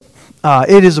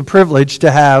It is a privilege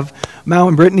to have Mal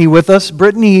and Brittany with us.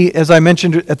 Brittany, as I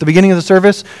mentioned at the beginning of the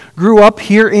service, grew up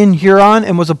here in Huron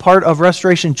and was a part of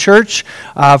Restoration Church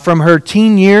from her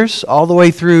teen years all the way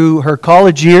through her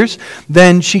college years.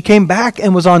 Then she came back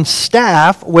and was on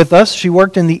staff with us. She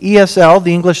worked in the ESL,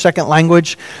 the English Second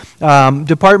Language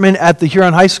department at the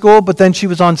Huron High School, but then she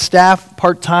was on staff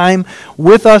part-time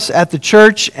with us at the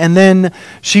church, and then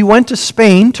she went to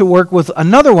Spain to work with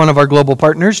another one of our global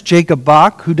partners, Jacob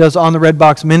Bach, who does On the Red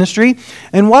Box ministry.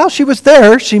 And while she was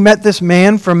there, she met this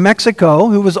man from Mexico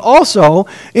who was also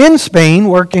in Spain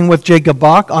working with Jacob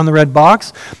Bach on the Red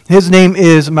Box. His name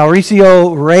is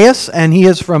Mauricio Reyes, and he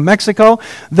is from Mexico.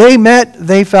 They met,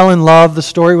 they fell in love, the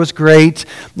story was great.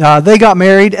 They got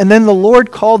married, and then the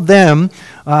Lord called them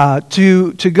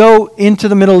to go into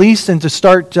the Middle East and to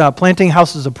start planting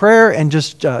houses of prayer and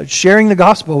just sharing the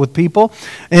gospel with people.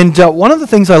 And one of the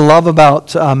things I love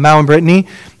about Mal and Brittany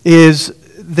is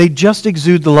they just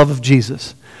exude the love of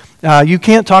Jesus. You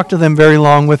can't talk to them very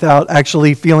long without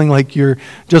actually feeling like you're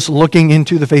just looking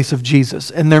into the face of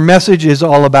Jesus. And their message is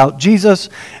all about Jesus.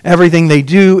 Everything they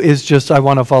do is just, I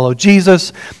want to follow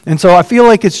Jesus. And so I feel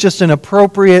like it's just an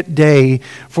appropriate day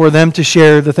for them to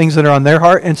share the things that are on their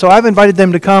heart. And so I've invited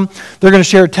them to come. They're going to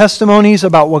share testimonies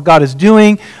about what God is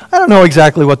doing. I don't know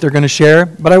exactly what they're going to share,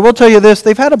 but I will tell you this.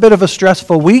 They've had a bit of a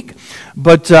stressful week,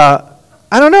 but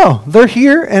I don't know. They're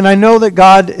here, and I know that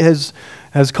God has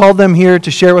called them here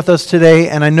to share with us today,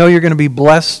 and I know you're going to be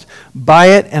blessed by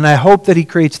it, and I hope that He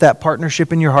creates that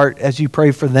partnership in your heart as you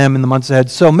pray for them in the months ahead.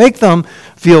 So make them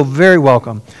feel very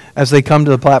welcome as they come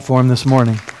to the platform this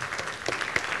morning.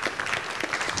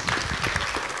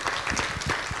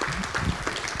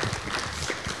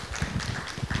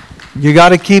 You got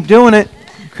to keep doing it.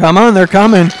 Come on, they're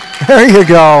coming. There you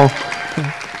go.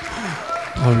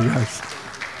 Oh, yes.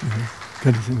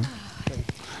 Good to see you.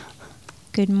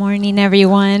 Good morning,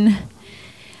 everyone.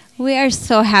 We are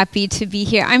so happy to be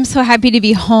here. I'm so happy to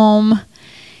be home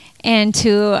and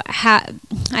to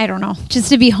just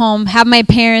to be home, have my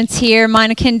parents here,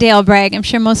 Monica and Dale Bragg. I'm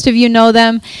sure most of you know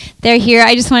them. They're here.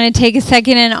 I just want to take a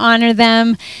second and honor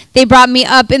them. They brought me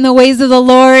up in the ways of the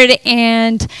Lord,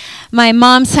 and my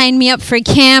mom signed me up for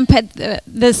camp at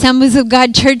the Assemblies of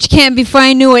God church camp before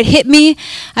I knew it hit me.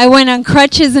 I went on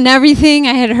crutches and everything.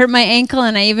 I had hurt my ankle,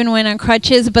 and I even went on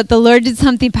crutches, but the Lord did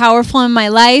something powerful in my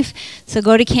life. So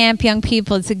go to camp, young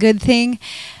people. It's a good thing.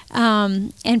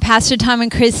 And Pastor Tom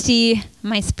and Christy,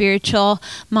 my spiritual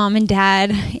mom and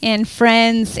dad, and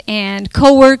friends and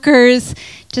co-workers,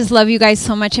 just love you guys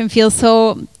so much and feel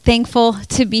so thankful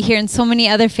to be here, and so many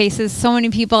other faces, so many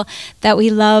people that we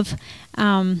love.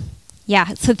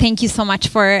 So thank you so much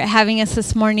for having us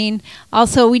this morning.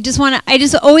 Also, I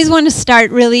just always want to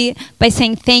start really by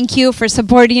saying thank you for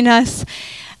supporting us.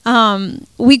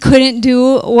 We couldn't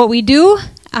do what we do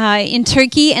in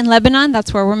Turkey and Lebanon.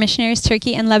 That's where we're missionaries,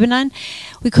 Turkey and Lebanon.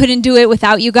 We couldn't do it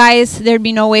without you guys. There'd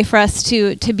be no way for us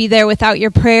to be there without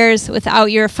your prayers, without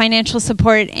your financial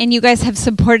support. And you guys have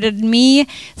supported me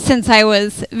since I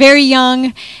was very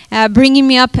young, bringing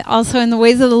me up also in the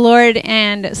ways of the Lord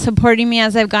and supporting me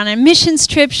as I've gone on missions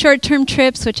trips, short-term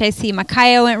trips, which I see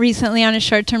Micaiah went recently on a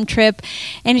short-term trip.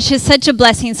 And it's just such a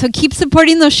blessing. So keep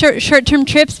supporting those short-term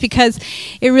trips, because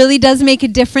it really does make a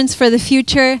difference for the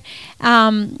future.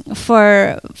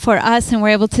 For us, and we're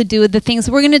able to do the things.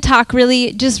 We're going to talk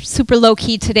really just super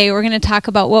low-key today. We're going to talk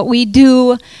about what we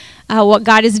do, what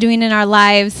God is doing in our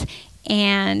lives,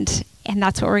 and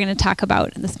that's what we're going to talk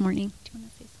about this morning. Do you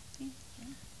want to say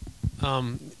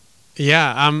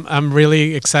something? I'm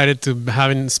really excited to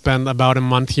having spent about a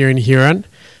month here in Huron.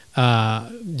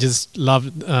 Just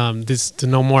love this to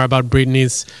know more about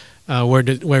Brittany's. Where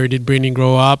did Brittany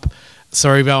grow up?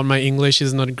 Sorry about my English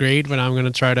is not great, but I'm going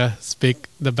to try to speak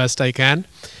the best I can.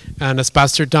 And as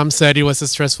Pastor Tom said, it was a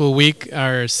stressful week.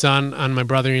 Our son and my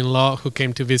brother-in-law, who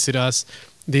came to visit us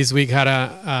this week, had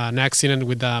an accident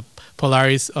with the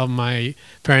Polaris of my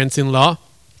parents-in-law.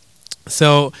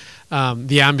 So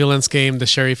the ambulance came, the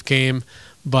sheriff came,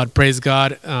 but praise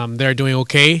God, they're doing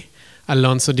okay.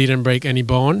 Alonso didn't break any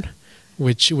bone,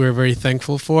 which we're very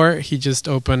thankful for. He just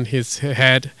opened his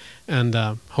head, and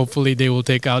hopefully they will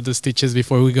take out the stitches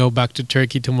before we go back to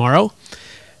Turkey tomorrow.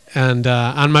 And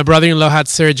my brother-in-law had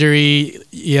surgery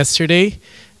yesterday.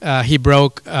 He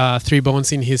broke 3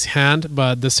 bones in his hand,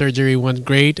 but the surgery went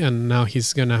great, and now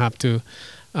he's going to have to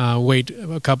wait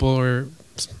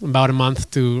about a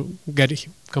month to get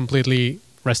completely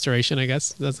restoration, I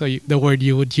guess. That's the word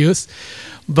you would use.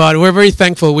 But we're very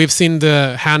thankful. We've seen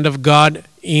the hand of God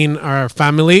in our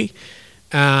family,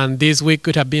 and this week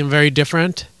could have been very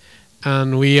different.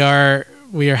 And we are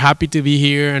we are happy to be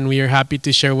here, and we are happy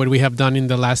to share what we have done in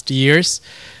the last years.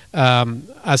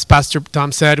 As Pastor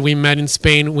Tom said, we met in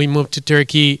Spain. We moved to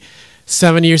Turkey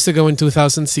 7 years ago in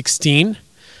 2016.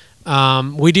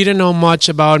 We didn't know much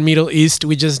about Middle East.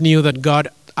 We just knew that God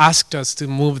asked us to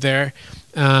move there.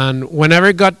 And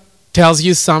whenever God tells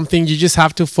you something, you just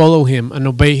have to follow him and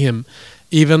obey him,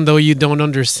 even though you don't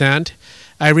understand.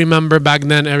 I remember back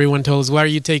then everyone told us, why are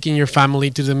you taking your family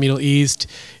to the Middle East?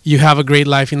 You have a great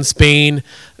life in Spain.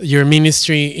 Your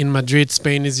ministry in Madrid,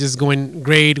 Spain is just going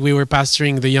great. We were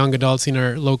pastoring the young adults in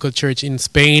our local church in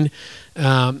Spain.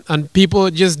 And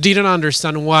people just didn't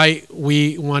understand why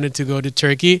we wanted to go to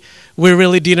Turkey. We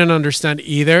really didn't understand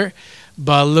either.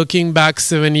 But looking back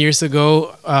 7 years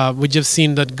ago, we just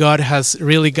seen that God has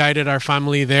really guided our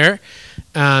family there.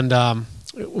 And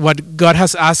what God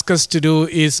has asked us to do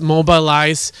is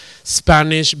mobilize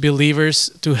Spanish believers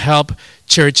to help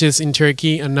churches in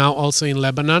Turkey and now also in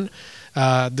Lebanon.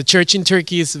 The church in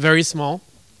Turkey is very small.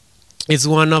 It's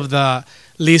one of the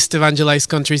least evangelized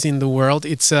countries in the world.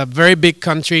 It's a very big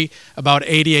country, about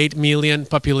 88 million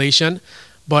population,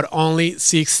 but only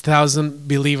 6,000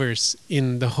 believers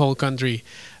in the whole country.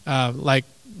 Like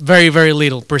very, very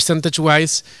little.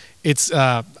 Percentage-wise, it's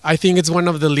I think it's one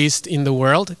of the least in the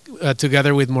world,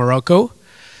 together with Morocco.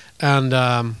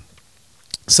 And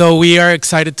so we are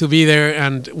excited to be there.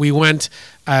 And we went,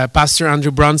 Pastor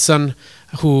Andrew Bronson,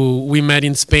 who we met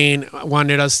in Spain,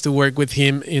 wanted us to work with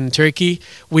him in Turkey.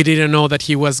 We didn't know that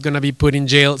he was going to be put in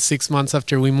jail 6 months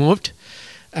after we moved.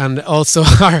 And also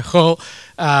our whole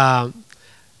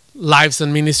lives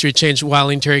and ministry changed while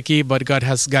in Turkey, but God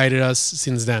has guided us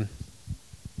since then.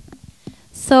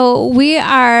 So we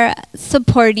are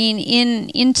supporting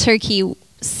in Turkey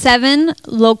 7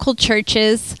 local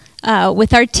churches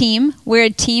with our team. We're a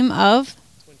team of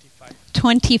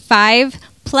 25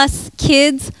 plus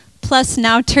kids, plus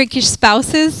now Turkish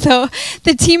spouses. So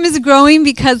the team is growing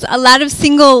because a lot of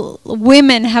single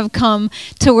women have come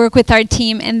to work with our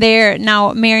team, and they're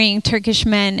now marrying Turkish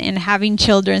men and having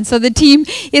children. So the team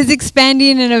is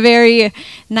expanding in a very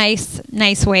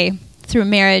nice way through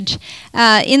marriage.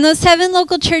 In those 7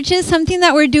 local churches, something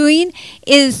that we're doing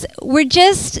is we're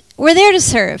there to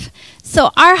serve.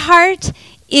 So our heart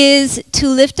is to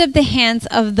lift up the hands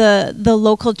of the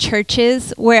local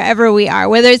churches wherever we are,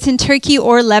 whether it's in Turkey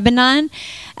or Lebanon.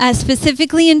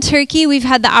 Specifically in Turkey, we've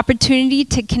had the opportunity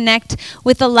to connect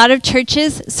with a lot of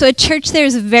churches. So a church there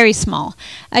is very small.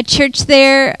 A church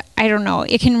there, I don't know,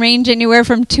 it can range anywhere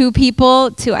from 2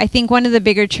 people to, I think one of the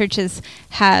bigger churches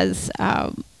has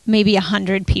maybe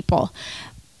 100 people,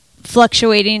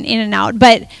 fluctuating in and out.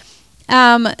 But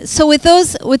so with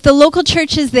the local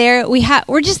churches there,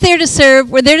 we're just there to serve.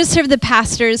 We're there to serve the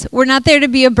pastors. We're not there to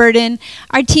be a burden.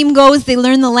 Our team goes, they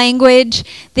learn the language,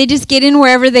 they just get in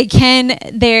wherever they can.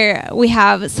 We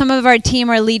have some of our team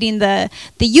are leading the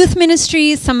youth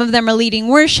ministries, some of them are leading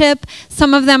worship,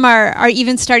 some of them are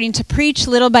even starting to preach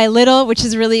little by little, which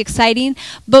is really exciting.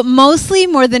 But mostly,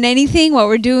 more than anything, what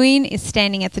we're doing is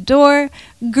standing at the door,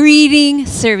 greeting,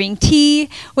 serving tea.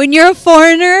 When you're a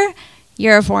foreigner,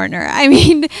 you're a foreigner. I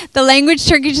mean, the language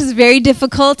Turkish is very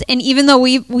difficult, and even though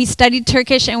we studied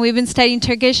Turkish and we've been studying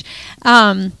Turkish,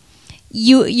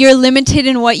 you're limited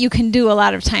in what you can do a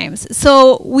lot of times.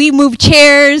 So we move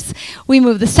chairs, we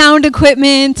move the sound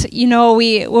equipment,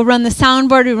 we'll run the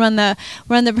soundboard, we run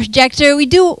the projector. We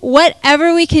do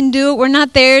whatever we can do. We're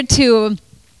not there to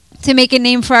make a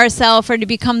name for ourselves or to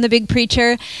become the big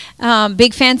preacher,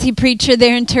 big fancy preacher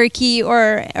there in Turkey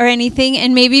or anything.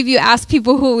 And maybe if you ask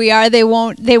people who we are, they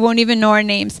won't even know our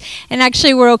names. And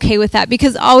actually, we're okay with that,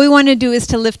 because all we want to do is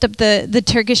to lift up the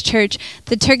Turkish church,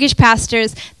 the Turkish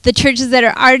pastors, the churches that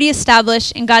are already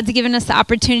established, and God's given us the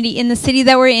opportunity in the city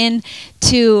that we're in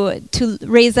to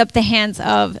raise up the hands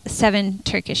of 7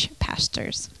 Turkish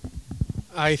pastors.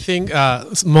 I think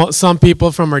some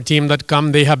people from our team that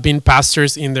come, they have been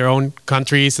pastors in their own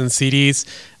countries and cities,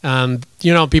 and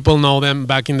people know them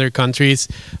back in their countries.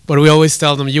 But we always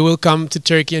tell them, you will come to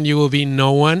Turkey and you will be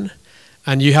no one,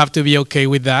 and you have to be okay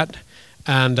with that.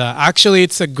 And actually,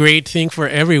 it's a great thing for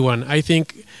everyone. I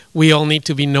think we all need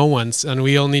to be no ones, and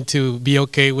we all need to be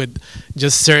okay with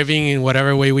just serving in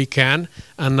whatever way we can,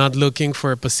 and not looking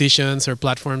for positions or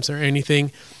platforms or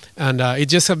anything. And it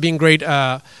just have been great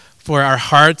for our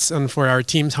hearts and for our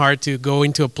team's heart to go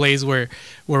into a place where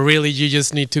really you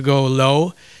just need to go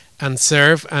low and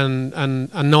serve and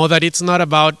know that it's not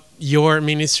about your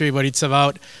ministry, but it's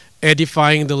about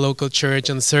edifying the local church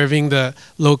and serving the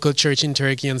local church in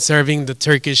Turkey and serving the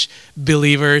Turkish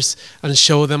believers, and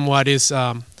show them what is,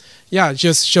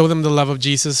 just show them the love of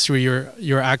Jesus through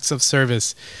your acts of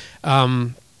service.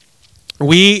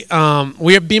 we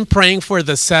have been praying for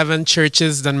the 7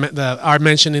 churches that are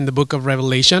mentioned in the book of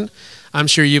Revelation. I'm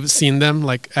sure you've seen them,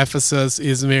 like Ephesus,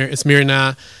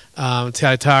 Smyrna,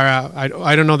 Thyatira.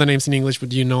 I don't know the names in English,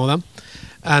 but you know them.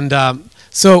 And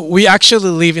so we actually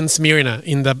live in Smyrna,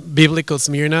 in the biblical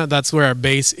Smyrna. That's where our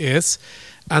base is.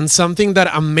 And something that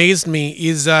amazed me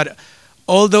is that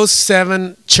all those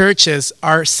 7 churches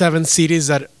are 7 cities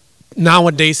that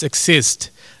nowadays exist.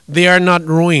 They are not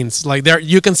ruins. Like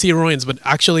you can see ruins, but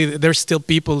actually there's still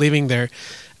people living there.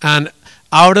 And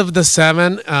out of the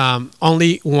 7,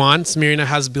 only 1, Smyrna,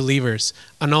 has believers,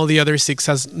 and all the other 6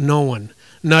 has no one,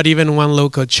 not even one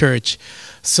local church.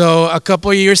 So a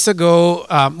couple of years ago,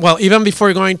 even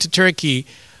before going to Turkey,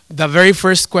 the very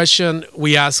first question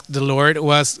we asked the Lord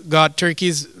was, God, Turkey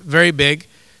is very big.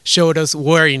 Showed us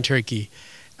where in Turkey.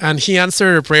 And he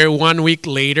answered our prayer 1 week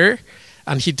later,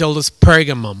 and he told us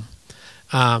Pergamum.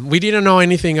 We didn't know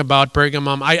anything about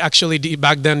Pergamum. I actually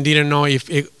back then didn't know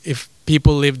if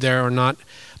people lived there or not.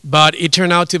 But it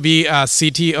turned out to be a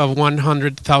city of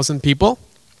 100,000 people.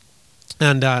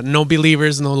 And no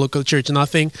believers, no local church,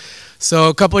 nothing. So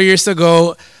a couple of years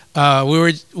ago,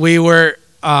 we were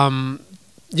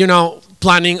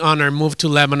planning on our move to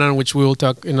Lebanon, which we will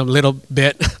talk in a little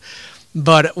bit.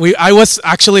 But I was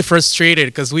actually frustrated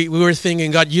because we were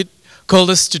thinking, God, you called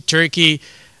us to Turkey,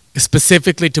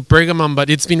 specifically to Pergamum, but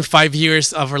it's been 5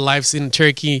 years of our lives in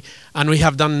Turkey, and we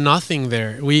have done nothing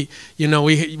there. We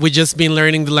just been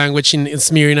learning the language in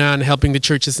Smyrna and helping the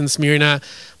churches in Smyrna,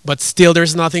 but still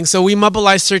there's nothing. So we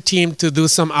mobilized our team to do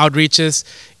some outreaches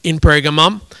in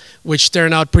Pergamum, which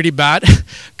turned out pretty bad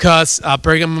because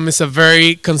Pergamum is a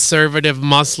very conservative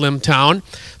Muslim town.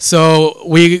 So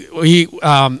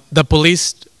the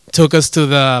police took us to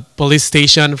the police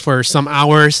station for some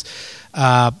hours.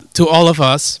 To all of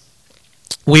us,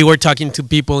 we were talking to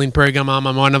people in Pergamum,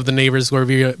 and one of the neighbors were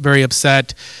very, very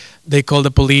upset. They called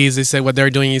the police. They said what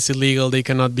they're doing is illegal. They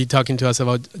cannot be talking to us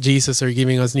about Jesus or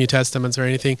giving us New Testaments or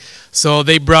anything. So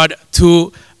they brought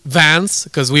 2 vans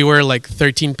because we were like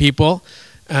 13 people,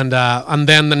 and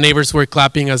then the neighbors were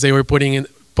clapping as they were putting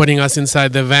us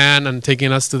inside the van and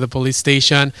taking us to the police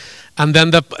station. And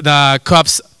then the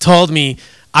cops told me,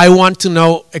 I want to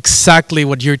know exactly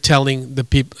what you're telling the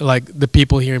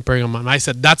people here in Pergamum. And I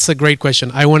said, that's a great question.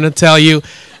 I want to tell you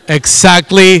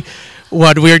exactly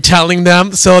what we're telling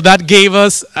them. So that gave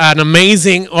us an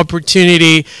amazing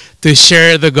opportunity to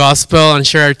share the gospel and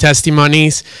share our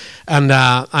testimonies. And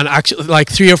actually, like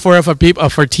 3 or 4 of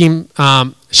our team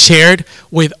shared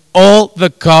with all the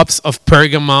cops of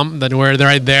Pergamum that were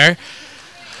right there.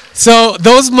 So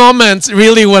those moments,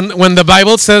 really, when the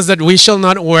Bible says that we shall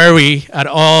not worry at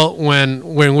all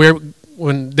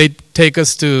when they take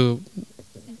us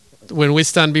when we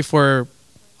stand before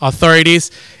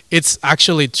authorities, it's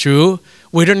actually true.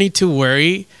 We don't need to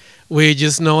worry. We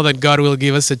just know that God will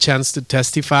give us a chance to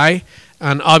testify.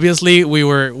 And obviously, we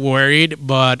were worried,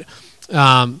 but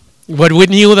we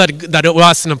knew that it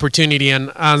was an opportunity.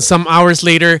 And some hours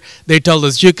later, they told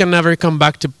us, you can never come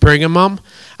back to Pergamum.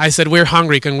 I said, we're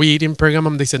hungry. Can we eat in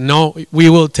Pergamum? They said, no,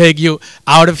 we will take you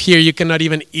out of here. You cannot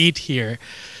even eat here.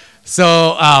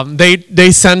 So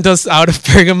they sent us out of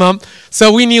Pergamum.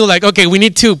 So we knew, okay, we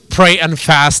need to pray and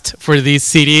fast for this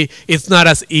city. It's not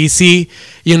as easy.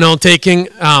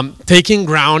 Taking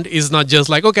ground is not just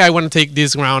okay, I want to take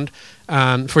this ground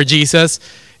for Jesus.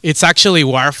 It's actually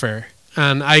warfare.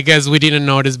 And I guess we didn't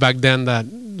notice back then that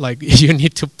you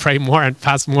need to pray more and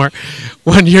fast more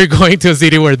when you're going to a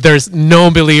city where there's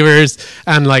no believers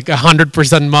and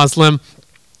 100% Muslim.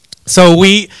 So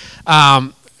we,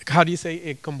 how do you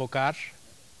say convocar?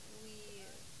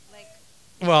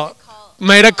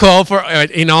 Made a call for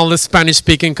in all the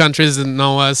Spanish-speaking countries that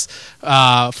know us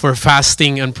for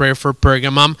fasting and prayer for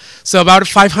Pergamum. So about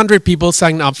 500 people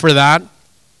signed up for that.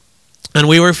 And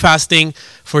we were fasting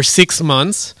for 6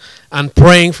 months and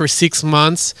praying for 6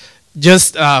 months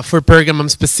just for Pergamum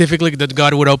specifically, that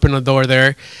God would open a door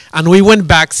there. And we went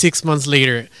back 6 months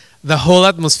later. The whole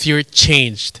atmosphere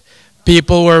changed.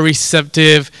 People were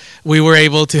receptive. We were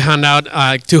able to hand out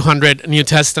 200 New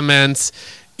Testaments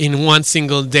in one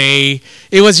single day.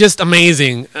 It was just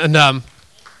amazing. And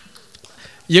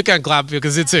you can clap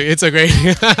because it's a great...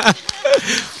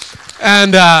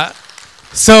 And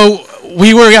so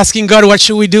we were asking God, what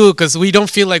should we do? Because we don't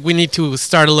feel like we need to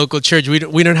start a local church. We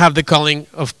don't have the calling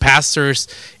of pastors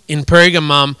in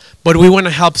Pergamum, but we want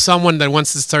to help someone that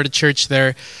wants to start a church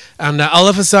there. And all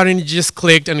of a sudden it just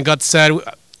clicked, and God said,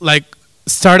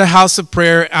 start a house of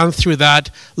prayer, and through that,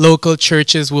 local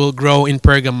churches will grow in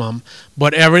Pergamum.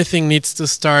 But everything needs to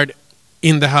start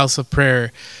in the house of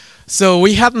prayer. So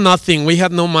we had nothing. We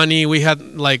had no money. We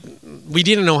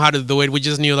didn't know how to do it. We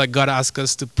just knew God asked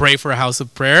us to pray for a house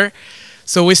of prayer.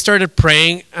 So we started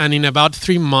praying, and in about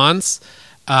 3 months,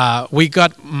 we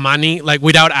got money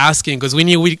without asking, because we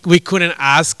knew we couldn't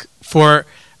ask for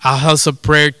a house of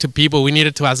prayer to people. We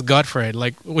needed to ask God for it.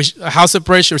 A house of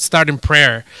prayer should start in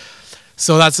prayer.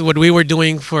 So that's what we were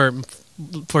doing for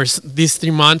these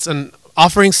 3 months, and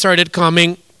offerings started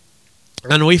coming,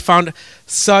 and we found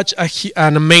such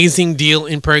an amazing deal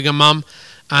in Pergamum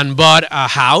and bought a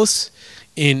house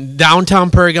in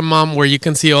downtown Pergamum where you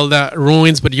can see all the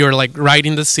ruins, but you're right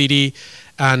in the city,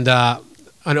 and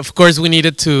of course we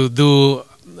needed to do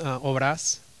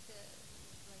obras.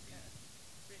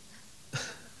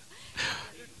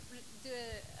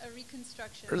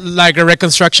 Like a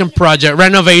reconstruction project,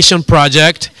 renovation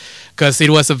project, because it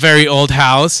was a very old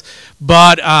house.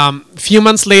 But a few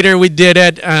months later we did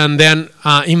it, and then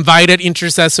invited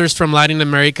intercessors from Latin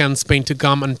America and Spain to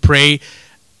come and pray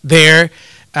there.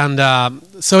 And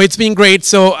so it's been great.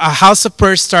 So a house of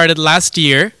prayer started last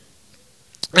year,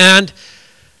 and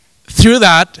through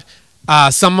that,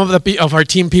 some of our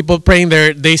team people praying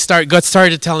there, God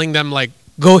started telling them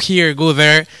go here, go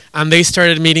there, and they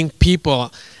started meeting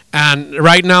people. And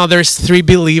right now there's 3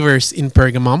 believers in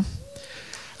Pergamum.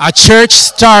 A church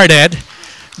started.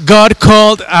 God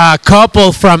called a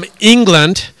couple from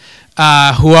England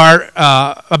who are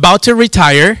about to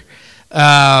retire.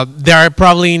 They are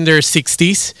probably in their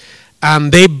 60s.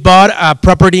 And they bought a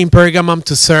property in Pergamum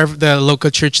to serve the local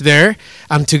church there.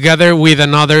 And together with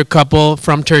another couple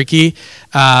from Turkey,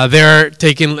 they're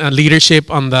taking leadership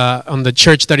on the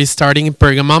church that is starting in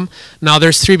Pergamum. Now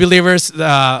there's 3 believers.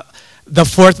 The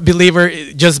 4th believer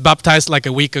just baptized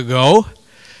a week ago,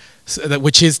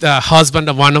 which is the husband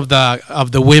of one of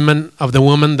the women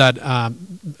that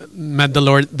met the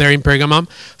Lord there in Pergamum.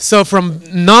 So from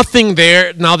nothing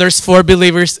there, now there's 4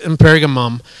 believers in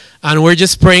Pergamum, and we're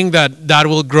just praying that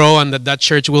will grow and that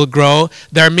church will grow.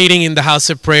 They're meeting in the house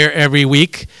of prayer every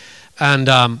week, and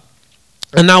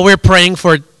now we're praying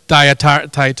for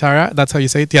Thyatira. That's how you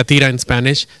say it, Thyatira in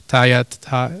Spanish.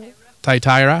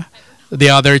 Thyatira. The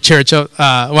other church,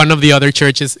 one of the other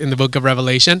churches in the book of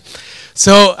Revelation.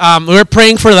 So we're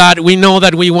praying for that. We know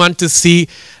that we want to see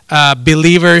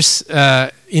believers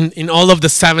in all of the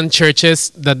 7 churches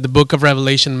that the book of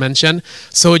Revelation mentioned.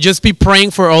 So just be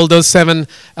praying for all those 7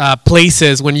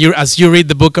 places as you read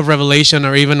the book of Revelation,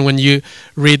 or even when you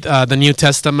read the New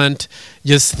Testament.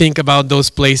 Just think about those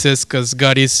places, because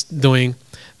God is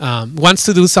wants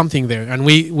to do something there, and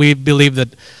we believe that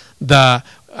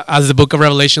as the book of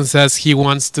Revelation says, he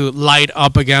wants to light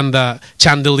up again the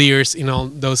chandeliers in all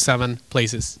those 7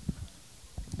 places.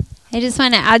 I just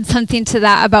want to add something to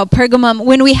that about Pergamum.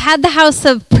 When we had the house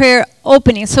of prayer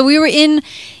opening, so we were in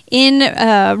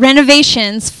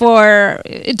renovations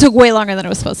it took way longer than it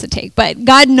was supposed to take, but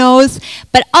God knows.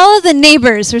 But all of the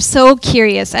neighbors were so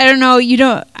curious. I don't know,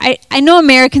 I know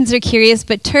Americans are curious,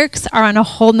 but Turks are on a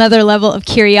whole nother level of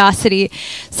curiosity.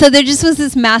 So there just was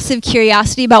this massive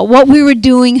curiosity about what we were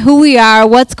doing, who we are,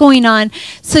 what's going on.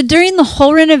 So during the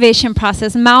whole renovation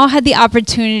process, Mao had the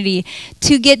opportunity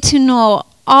to get to know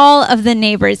all of the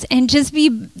neighbors and just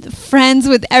be friends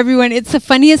with everyone. It's the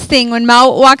funniest thing. When Mao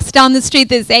walks down the street,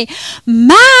 they say,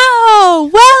 "Mao,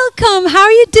 welcome. How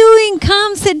are you doing?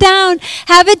 Come, sit down.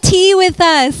 Have a tea with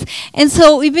us." And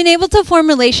so we've been able to form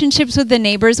relationships with the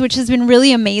neighbors, which has been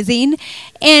really amazing.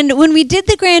 And when we did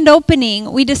the grand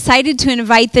opening, we decided to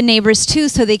invite the neighbors too,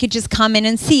 so they could just come in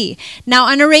and see. Now,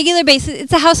 on a regular basis,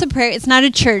 it's a house of prayer. It's not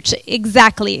a church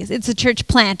exactly. It's a church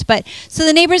plant. But so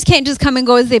the neighbors can't just come and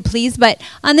go as they please. But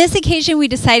on this occasion, we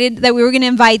decided that we were going to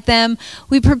invite them.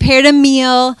 We prepared a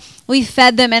meal. We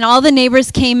fed them, and all the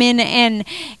neighbors came in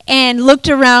and looked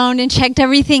around and checked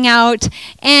everything out.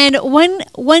 And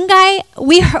one guy,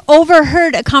 we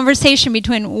overheard a conversation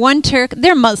between one Turk,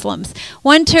 they're Muslims,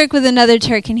 one Turk with another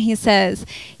Turk, and he said,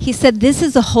 "This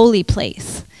is a holy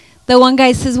place." The one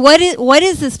guy says, what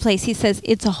is this place? He says,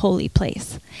 "It's a holy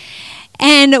place."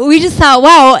 And we just thought,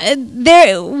 wow,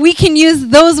 we can use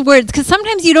those words, because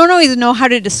sometimes you don't always know how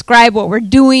to describe what we're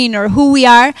doing or who we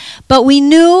are. But we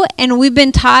knew, and we've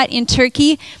been taught in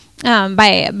Turkey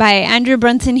by Andrew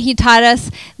Brunson. He taught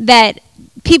us that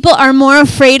people are more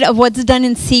afraid of what's done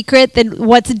in secret than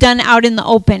what's done out in the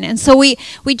open. And so we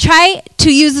try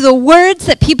to use the words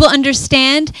that people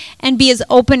understand and be as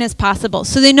open as possible.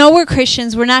 So they know we're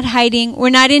Christians, we're not hiding,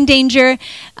 we're not in danger.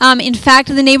 In fact,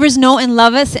 the neighbors know and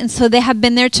love us, and so they have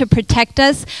been there to protect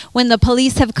us when the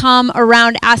police have come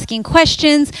around asking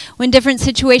questions, when different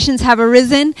situations have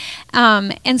arisen.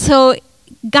 And so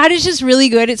God is just really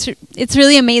good. It's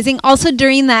really amazing. Also,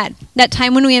 during that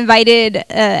time when we invited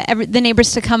the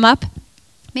neighbors to come up,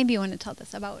 maybe you want to tell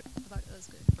us about it was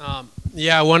good.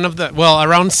 Yeah,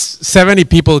 around 70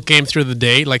 people came through the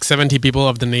day, like 70 people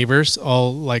of the neighbors,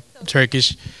 all like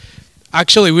Turkish.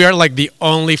 Actually, we are like the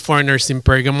only foreigners in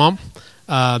Pergamum.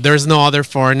 There's no other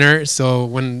foreigner, so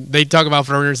when they talk about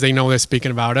foreigners, they know they're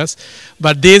speaking about us.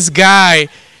 But this guy,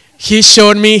 he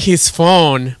showed me his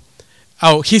phone.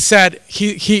 Oh, he said,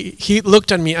 he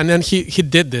looked at me, and then he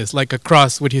did this, like a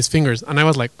cross with his fingers. And I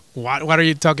was like, what are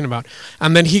you talking about?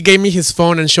 And then he gave me his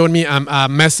phone and showed me a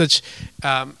message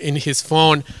in his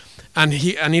phone. And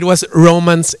it was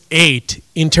Romans 8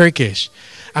 in Turkish.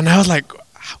 And I was like,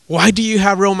 why do you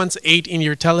have Romans 8 in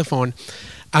your telephone?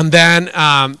 And then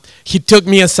he took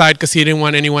me aside because he didn't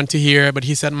want anyone to hear. But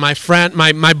he said,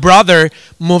 my brother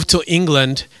moved to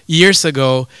England years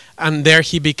ago, and there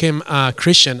he became a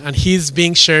Christian. And he's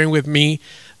been sharing with me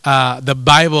the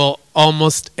Bible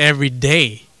almost every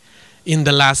day in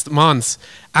the last months.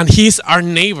 And he's our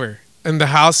neighbor in the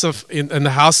house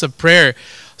of prayer.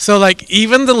 So like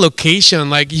even the location,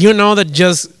 like that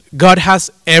just God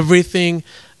has everything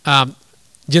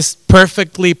just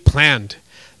perfectly planned.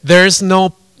 There's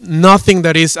nothing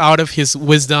that is out of his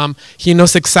wisdom. He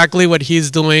knows exactly what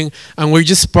he's doing, and we're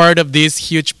just part of this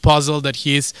huge puzzle that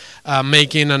he's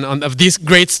making, and of this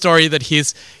great story that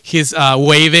he's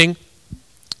waving.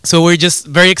 So we're just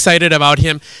very excited about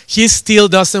him. He still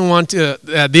doesn't want to.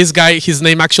 This guy, his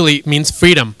name actually means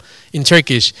freedom in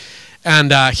Turkish,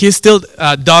 and he still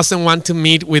doesn't want to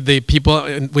meet with the people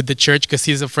with the church because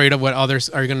he's afraid of what others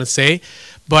are going to say.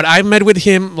 But I met with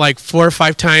him like 4 or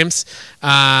 5 times,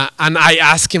 and I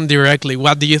asked him directly,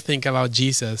 what do you think about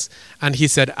Jesus? And he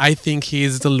said, I think he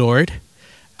is the Lord.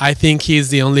 I think he is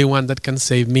the only one that can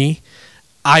save me.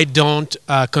 I don't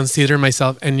consider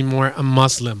myself anymore a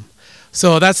Muslim.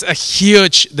 So that's a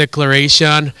huge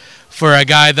declaration for a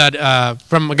guy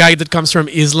that comes from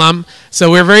Islam. So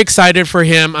we're very excited for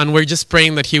him, and we're just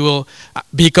praying that he will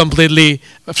be completely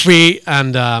free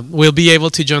and will be able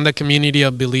to join the community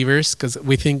of believers, because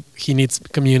we think he needs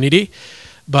community.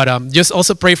 But just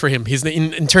also pray for him. His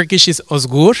name in Turkish is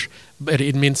Özgür, but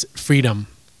it means freedom.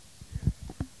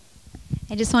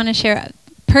 I just want to share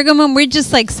Pergamum. We're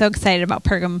just like so excited about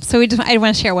Pergamum. So I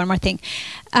want to share one more thing,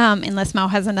 unless Mao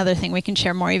has another thing we can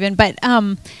share more even. But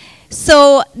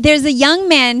so there's a young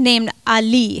man named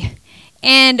Ali,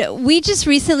 and we just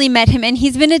recently met him, and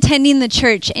he's been attending the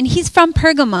church, and he's from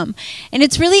Pergamum. And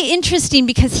it's really interesting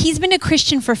because he's been a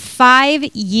Christian for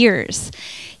 5 years.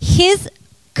 His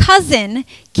cousin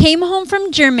came home from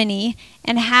Germany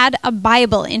and had a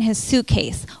Bible in his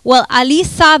suitcase. Well, Ali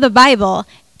saw the Bible,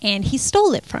 and he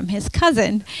stole it from his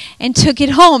cousin and took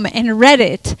it home and read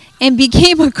it and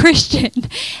became a Christian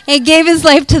and gave his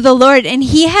life to the Lord. And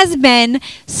he has been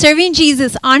serving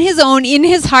Jesus on his own, in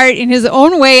his heart, in his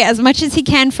own way, as much as he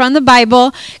can from the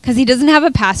Bible, because he doesn't have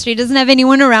a pastor, he doesn't have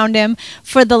anyone around him,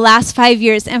 for the last 5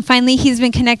 years. And finally, he's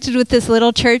been connected with this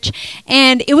little church.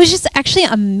 And it was just actually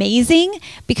amazing,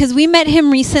 because we met him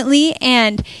recently,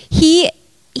 and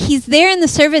he's there in the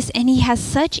service, and he has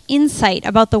such insight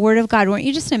about the Word of God. Weren't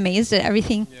you just amazed at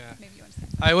everything? Yeah.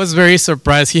 I was very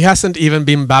surprised. He hasn't even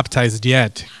been baptized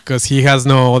yet because he has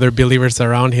no other believers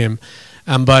around him.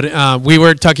 But we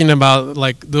were talking about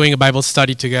like doing a Bible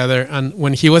study together, and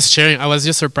when he was sharing, I was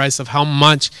just surprised of how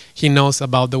much he knows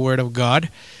about the Word of God,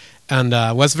 and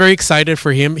was very excited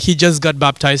for him. He just got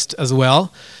baptized as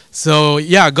well. So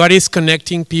yeah, God is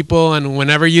connecting people, and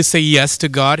whenever you say yes to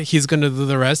God, He's going to do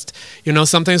the rest.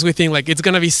 Sometimes we think like it's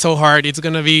going to be so hard, it's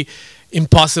going to be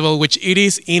impossible, which it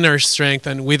is in our strength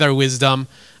and with our wisdom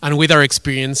and with our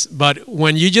experience. But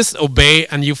when you just obey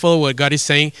and you follow what God is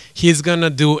saying, He's going to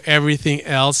do everything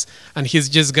else, and He's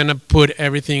just going to put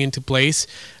everything into place.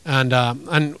 And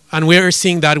we are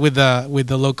seeing that with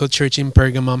the local church in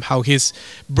Pergamum, how He's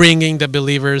bringing the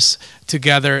believers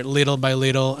together little by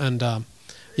little. And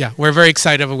yeah, we're very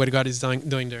excited about what God is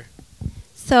doing there.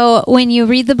 So when you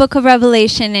read the book of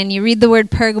Revelation and you read the word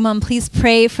Pergamum, please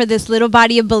pray for this little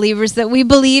body of believers that we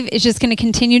believe is just going to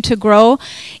continue to grow.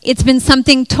 It's been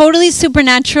something totally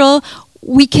supernatural.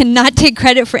 We cannot take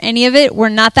credit for any of it. We're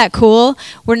not that cool.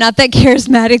 We're not that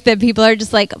charismatic that people are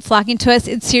just like flocking to us.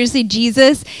 It's seriously,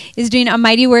 Jesus is doing a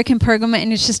mighty work in Pergamum,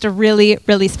 and it's just a really,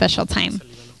 really special time.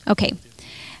 Okay.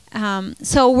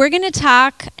 So we're going to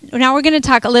talk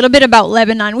a little bit about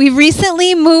Lebanon. We've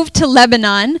recently moved to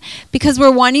Lebanon because we're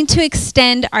wanting to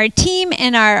extend our team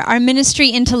and our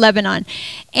ministry into Lebanon.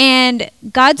 And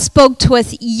God spoke to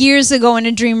us years ago in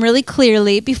a dream really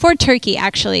clearly, before Turkey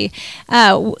actually.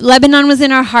 Lebanon was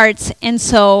in our hearts, and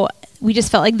so we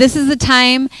just felt like this is the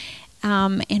time.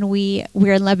 and we're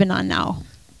in Lebanon now.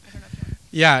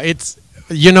 Yeah, it's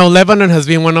Lebanon has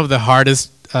been one of the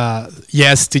hardest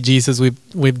yes to Jesus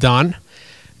we've done,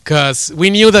 because we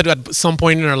knew that at some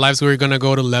point in our lives we were going to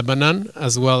go to Lebanon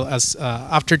as well as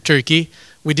after Turkey.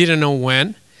 We didn't know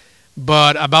when,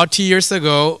 but about 2 years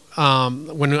ago,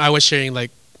 when I was sharing,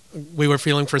 like, we were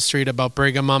feeling frustrated about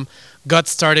Pergamum, God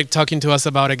started talking to us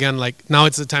about, again, like, now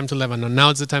it's the time to Lebanon. Now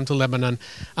it's the time to Lebanon.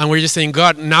 And we're just saying,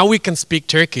 God, now we can speak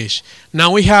Turkish.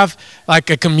 Now we have like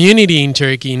a community in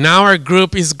Turkey. Now our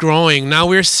group is growing. Now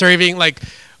we're serving, like,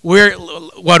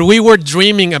 what we were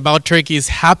dreaming about Turkey is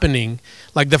happening.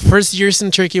 Like, the first years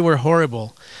in Turkey were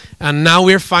horrible. And now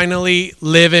we're finally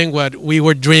living what we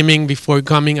were dreaming before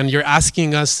coming, and you're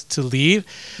asking us to leave.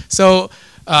 So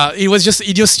it was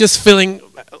just feeling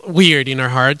weird in our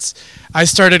hearts. I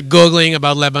started Googling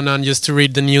about Lebanon just to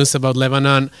read the news about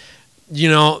Lebanon.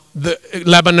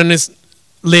 Lebanon is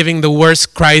living the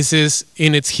worst crisis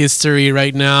in its history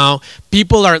right now.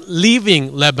 People are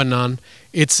leaving Lebanon.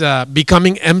 It's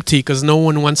becoming empty because no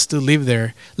one wants to live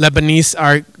there. Lebanese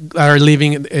are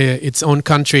leaving its own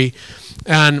country,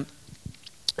 and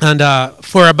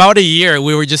for about a year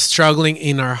we were just struggling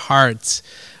in our hearts.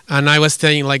 And I was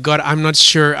saying, like, God, I'm not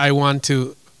sure I want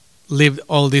to live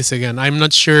all this again. I'm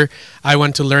not sure I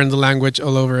want to learn the language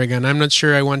all over again. I'm not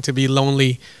sure I want to be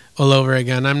lonely all over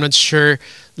again. I'm not sure,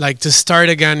 like, to start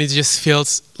again, it just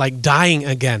feels like dying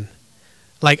again.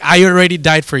 Like, I already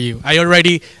died for you. I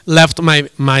already left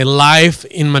my life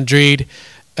in Madrid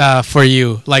for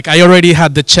you. Like, I already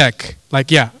had the check. Like,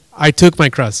 yeah, I took my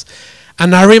cross.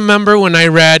 And I remember when I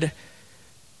read,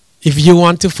 if you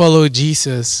want to follow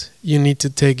Jesus, you need to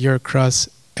take your cross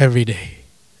every day.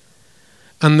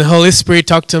 And the Holy Spirit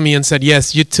talked to me and said,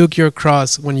 yes, you took your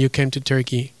cross when you came to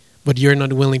Turkey, but you're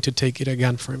not willing to take it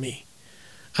again for me.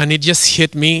 And it just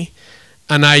hit me,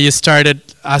 and I just started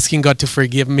asking God to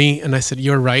forgive me, and I said,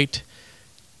 you're right.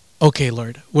 Okay,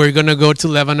 Lord, we're going to go to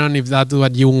Lebanon if that's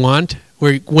what you want.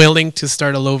 We're willing to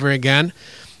start all over again.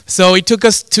 So it took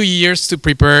us 2 years to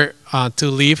prepare to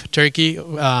leave Turkey,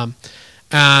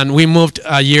 and we moved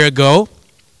a year ago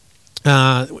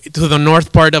to the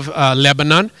north part of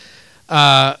Lebanon.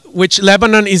 Which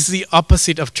Lebanon is the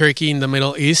opposite of Turkey in the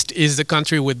Middle East, is the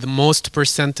country with the most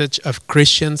percentage of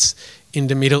Christians in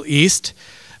the Middle East.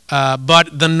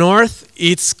 But the north,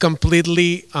 it's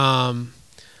completely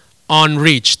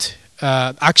unreached.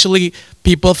 Actually,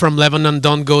 people from Lebanon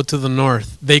don't go to the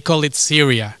north. They call it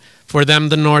Syria. For them,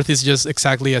 the north is just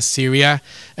exactly as Syria.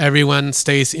 Everyone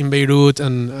stays in Beirut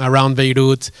and around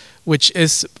Beirut, which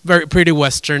is pretty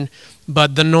Western.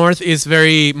 But the north is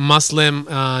very Muslim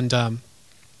and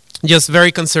just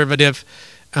very conservative.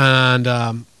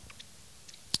 And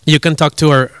you can talk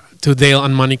to Dale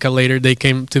and Monica later. They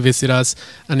came to visit us.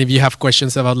 And if you have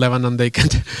questions about Lebanon, they can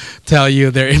tell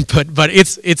you their input. But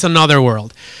it's another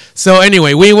world. So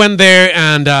anyway, we went there,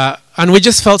 and we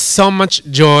just felt so much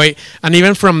joy. And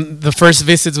even from the first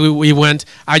visits we went,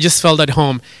 I just felt at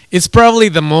home. It's probably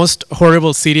the most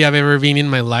horrible city I've ever been in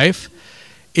my life.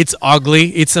 It's ugly.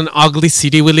 It's an ugly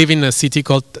city. We live in a city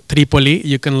called Tripoli.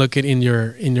 You can look it in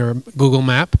your Google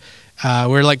map.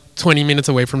 We're like 20 minutes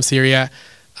away from Syria.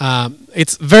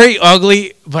 It's very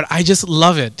ugly, but I just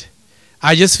love it.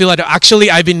 I just feel like, actually,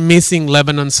 I've been missing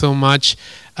Lebanon so much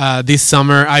this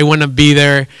summer. I want to be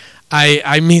there.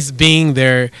 I miss being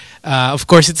there. Of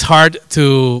course, it's hard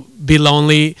to be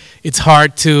lonely. It's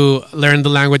hard to learn the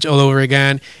language all over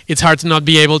again. It's hard to not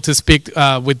be able to speak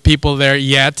with people there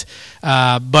yet.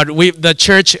 But the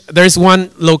church, there's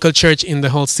one local church in the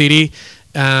whole city,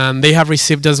 and they have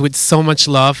received us with so much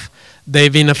love.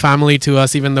 They've been a family to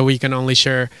us, even though we can only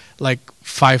share like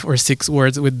 5 or 6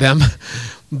 words with them.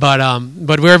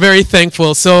 But we're very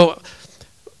thankful. So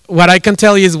what I can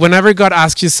tell you is, whenever God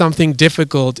asks you something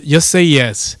difficult, just say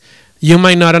yes. You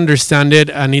might not understand it,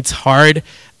 and it's hard,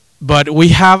 but we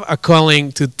have a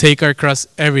calling to take our cross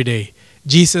every day.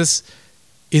 Jesus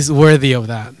is worthy of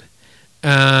that.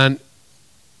 And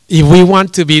if we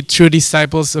want to be true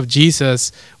disciples of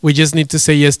Jesus, we just need to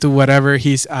say yes to whatever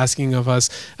he's asking of us.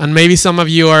 And maybe some of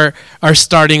you are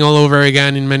starting all over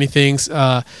again in many things,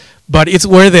 but it's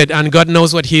worth it, and God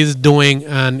knows what he's doing,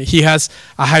 and he has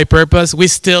a high purpose. We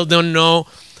still don't know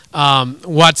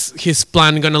what's his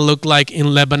plan going to look like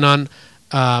in Lebanon,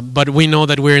 but we know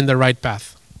that we're in the right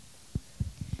path.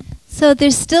 So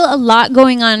there's still a lot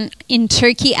going on in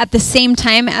Turkey at the same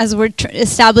time as we're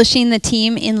establishing the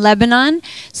team in Lebanon.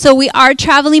 So we are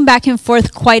traveling back and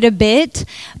forth quite a bit,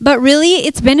 but really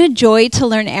it's been a joy to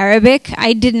learn Arabic.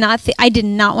 I did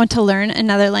not want to learn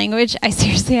another language. I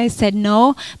said,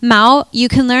 no, Mao, you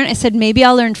can learn. I said, maybe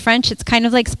I'll learn French. It's kind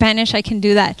of like Spanish. I can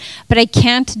do that, but I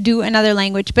can't do another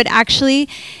language. But actually,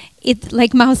 it's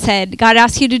like Mao said, God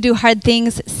asks you to do hard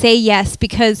things, say yes,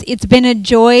 because it's been a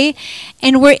joy,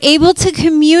 and we're able to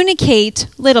communicate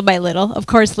little by little, of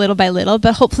course, little by little,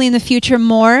 but hopefully in the future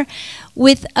more,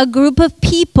 with a group of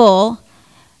people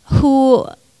who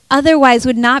otherwise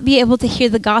would not be able to hear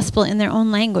the gospel in their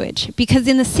own language. Because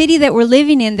in the city that we're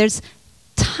living in, there's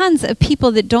tons of people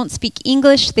that don't speak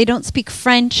English, they don't speak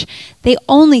French, they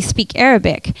only speak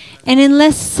Arabic. And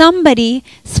unless somebody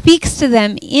speaks to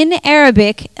them in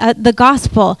Arabic, the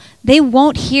gospel, they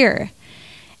won't hear.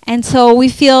 And so we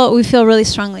feel really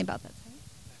strongly about that.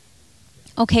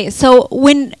 Okay, so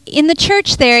when in the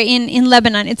church there in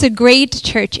Lebanon, it's a great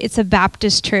church. It's a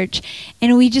Baptist church.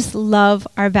 And we just love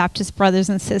our Baptist brothers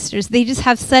and sisters. They just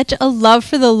have such a love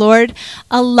for the Lord,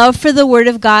 a love for the Word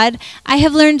of God. I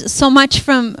have learned so much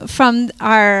from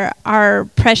our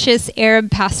precious Arab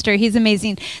pastor. He's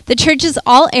amazing. The church is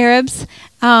all Arabs.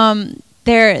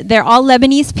 They're all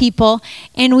Lebanese people,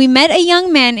 and we met a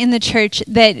young man in the church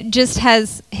that just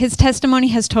his testimony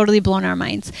has totally blown our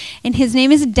minds. And his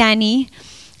name is Danny,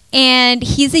 and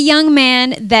he's a young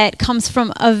man that comes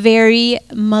from a very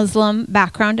Muslim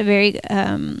background, a very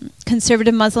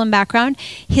conservative Muslim background.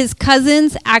 His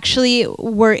cousins actually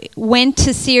went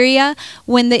to Syria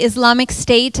when the Islamic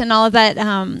State and all of that,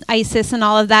 ISIS and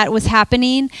all of that was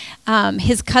happening.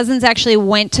 His cousins actually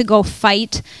went to go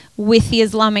fight with the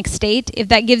Islamic State, if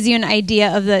that gives you an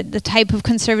idea of the type of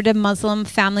conservative Muslim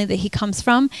family that he comes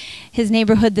from. His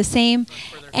neighborhood the same.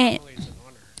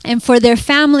 And for their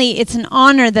family, it's an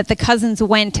honor that the cousins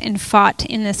went and fought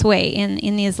in this way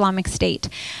in the Islamic State.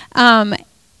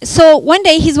 So one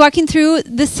day he's walking through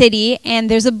the city, and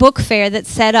there's a book fair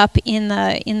that's set up in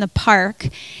the park,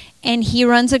 and he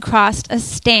runs across a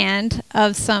stand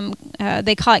of some,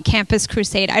 they call it Campus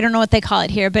Crusade. I don't know what they call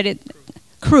it here, but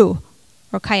Cru.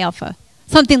 Or Chi Alpha,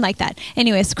 something like that.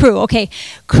 Anyways, Cru,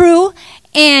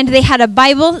 and they had a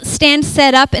Bible stand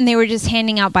set up, and they were just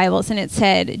handing out Bibles, and it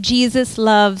said, Jesus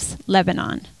loves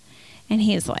Lebanon. And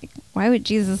he's like, why would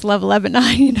Jesus love Lebanon?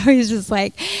 He's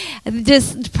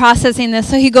just processing this.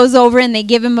 So he goes over, and they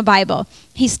give him a Bible.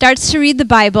 He starts to read the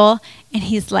Bible, and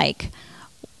he's like,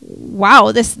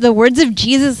 wow, the words of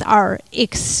Jesus are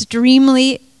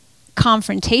extremely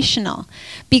confrontational,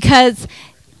 because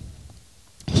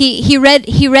he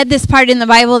read this part in the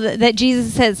Bible that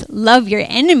Jesus says, love your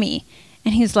enemy.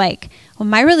 And he's like, well,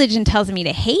 my religion tells me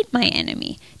to hate my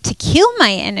enemy, to kill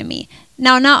my enemy.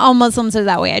 Now, not all Muslims are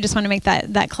that way. I just want to make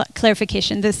that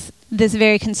clarification, this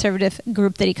very conservative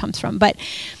group that he comes from. But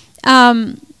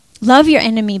love your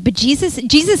enemy. But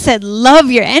Jesus said, love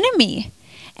your enemy.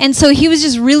 And so he was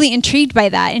just really intrigued by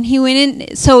that. And he went in,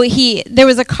 there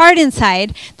was a card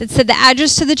inside that said the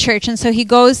address to the church. And so he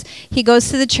goes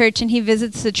to the church, and he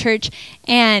visits the church,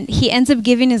 and he ends up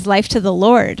giving his life to the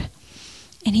Lord.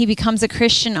 And he becomes a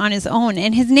Christian on his own.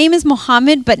 And his name is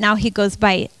Muhammad, but now he goes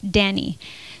by Danny.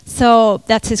 So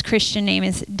that's his Christian name,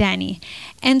 is Danny.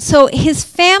 And so his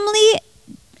family,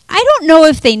 I don't know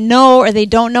if they know or they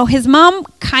don't know. His mom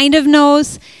kind of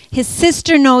knows. His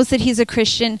sister knows that he's a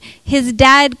Christian. His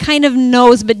dad kind of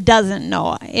knows but doesn't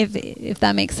know, if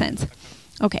that makes sense.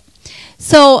 Okay.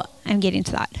 So I'm getting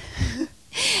to that.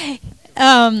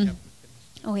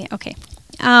 Okay.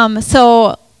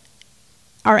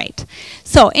 All right.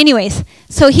 So anyways,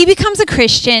 so he becomes a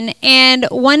Christian, and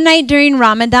one night during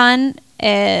Ramadan,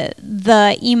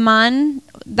 the imam,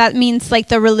 that means like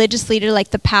the religious leader,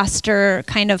 like the pastor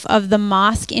kind of the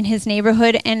mosque in his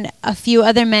neighborhood, and a few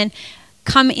other men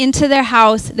come into their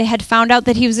house. They had found out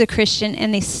that he was a Christian,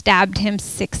 and they stabbed him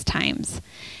 6 times.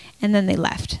 And then they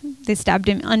left. They stabbed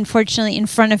him, unfortunately, in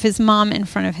front of his mom, in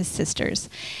front of his sisters.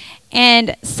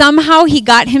 And somehow he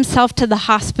got himself to the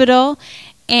hospital,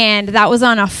 and that was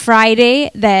on a Friday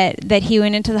that he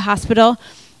went into the hospital.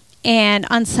 And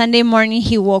on Sunday morning,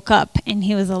 he woke up, and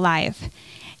he was alive.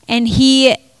 And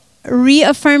he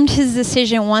reaffirmed his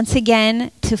decision once again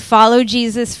to follow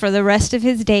Jesus for the rest of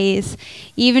his days,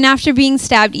 even after being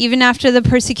stabbed, even after the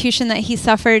persecution that he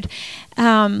suffered,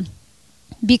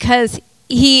 because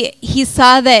he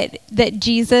saw that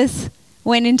Jesus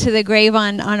went into the grave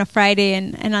on a Friday,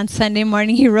 and on Sunday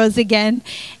morning he rose again,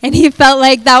 and he felt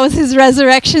like that was his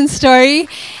resurrection story.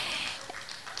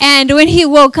 And when he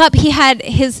woke up, he had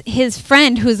his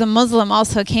friend, who's a Muslim,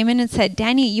 also came in and said,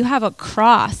 Danny, you have a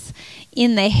cross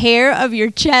in the hair of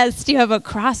your chest you have a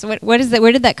cross. What is that?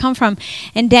 Where did that come from?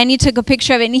 And Danny took a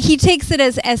picture of it, and he takes it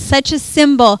as such a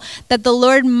symbol that the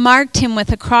Lord marked him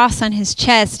with a cross on his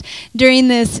chest during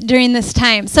this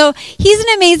time. So he's an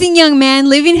amazing young man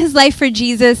living his life for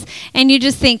Jesus, and you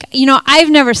just think, I've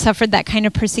never suffered that kind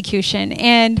of persecution,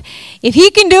 and if he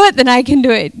can do it, then I can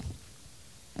do it.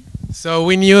 So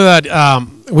we knew that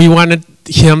we wanted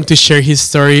him to share his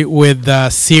story with the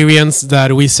Syrians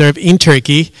that we serve in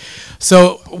Turkey.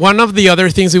 So one of the other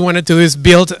things we wanted to do is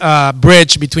build a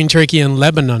bridge between Turkey and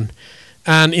Lebanon.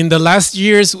 And in the last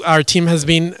years, our team has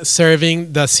been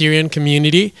serving the Syrian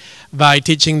community by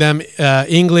teaching them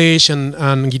English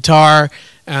and guitar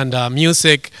and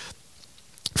music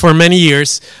for many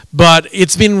years. But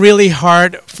it's been really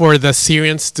hard for the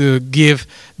Syrians to give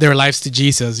their lives to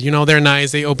Jesus. They're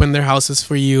nice. They open their houses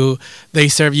for you. They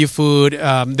serve you food.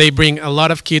 They bring a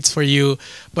lot of kids for you.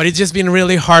 But it's just been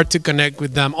really hard to connect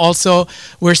with them. Also,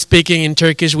 we're speaking in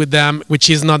Turkish with them, which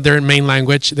is not their main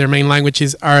language. Their main language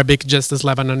is Arabic, just as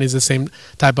Lebanon is the same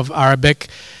type of Arabic.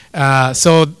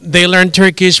 So they learn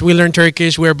Turkish. We learn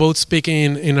Turkish. We're both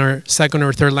speaking in our second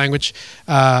or third language.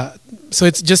 So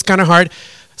it's just kind of hard.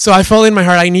 So I felt in my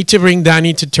heart, I need to bring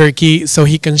Danny to Turkey so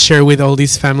he can share with all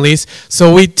these families.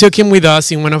 So we took him with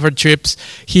us in one of our trips.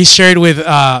 He shared with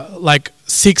like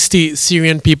 60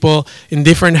 Syrian people in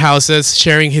different houses,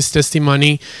 sharing his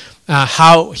testimony,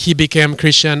 how he became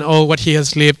Christian, all what he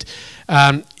has lived.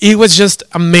 It was just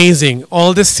amazing.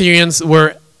 All the Syrians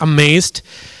were amazed.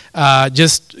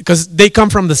 Just because they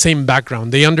come from the same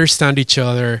background. They understand each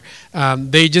other.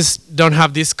 They just don't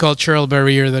have this cultural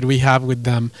barrier that we have with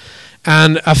them.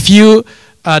 And a few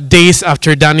days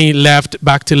after Danny left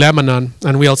back to Lebanon,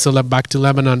 and we also left back to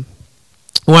Lebanon,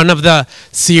 one of the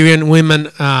Syrian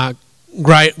women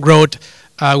wrote,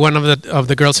 one of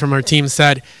the girls from our team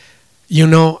said,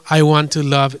 I want to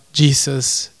love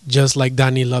Jesus just like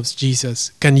Danny loves Jesus.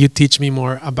 Can you teach me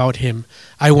more about him?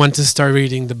 I want to start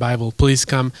reading the Bible. Please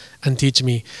come and teach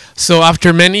me. So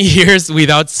after many years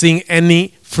without seeing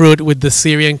any fruit with the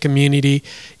Syrian community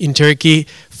in Turkey,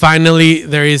 finally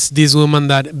there is this woman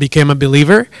that became a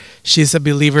believer. She's a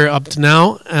believer up to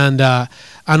now,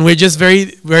 and we're just very,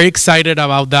 very excited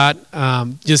about that,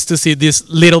 just to see this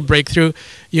little breakthrough.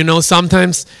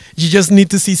 Sometimes you just need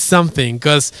to see something,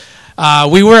 because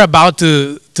we were about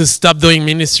to stop doing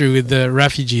ministry with the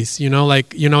refugees.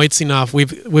 It's enough.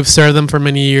 We've served them for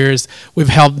many years. We've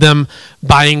helped them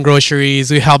buying groceries.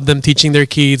 We helped them teaching their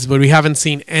kids, but we haven't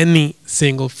seen any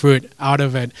single fruit out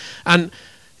of it. And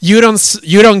you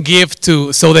don't give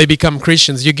so they become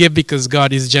Christians. You give because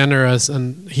God is generous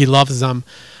and He loves them.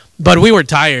 But we were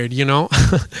tired,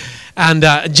 and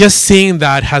just seeing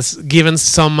that has given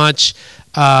so much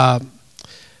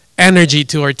energy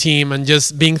to our team, and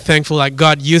just being thankful, like,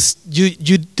 God, you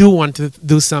do want to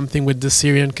do something with the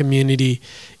Syrian community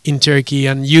in Turkey,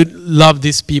 and you love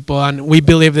these people, and we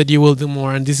believe that you will do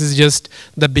more, and this is just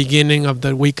the beginning of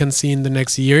that we can see in the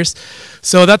next years.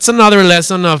 So that's another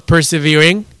lesson of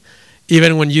persevering,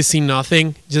 even when you see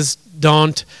nothing. Just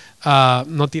don't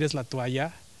no tires la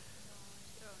toalla.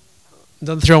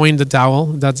 Don't throw in the towel.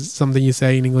 That's something you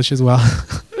say in English as well.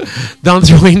 Don't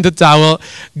throw in the towel.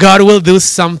 God will do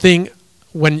something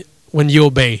when you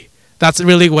obey. That's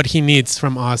really what He needs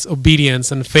from us: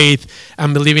 obedience and faith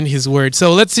and believing His word.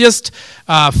 So let's just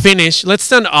finish. Let's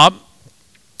stand up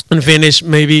and finish.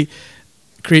 Maybe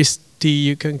Christy,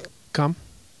 you can come.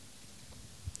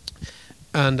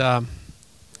 And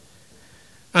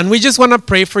we just want to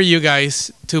pray for you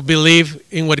guys to believe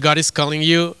in what God is calling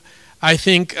you. I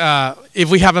think if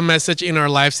we have a message in our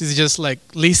lives, it's just like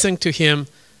listen to Him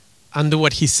and do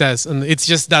what He says, and it's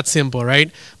just that simple,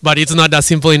 right? But it's not that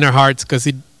simple in our hearts, because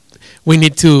we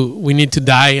need to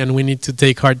die and we need to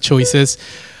take hard choices.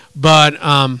 But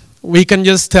we can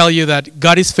just tell you that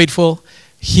God is faithful.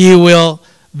 He will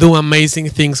do amazing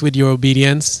things with your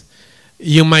obedience.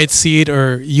 You might see it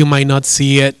or you might not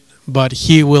see it, but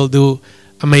He will do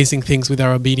amazing things with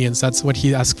our obedience. That's what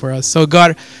He asks for us. So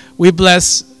God, we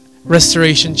bless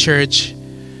Restoration Church,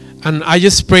 and I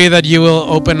just pray that you will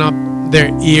open up their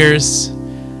ears,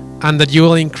 and that you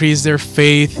will increase their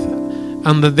faith,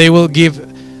 and that they will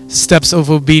give steps of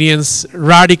obedience,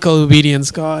 radical obedience,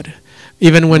 God,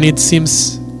 even when it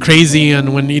seems crazy,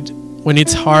 and when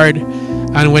it's hard,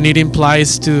 and when it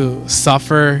implies to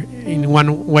suffer in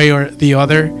one way or the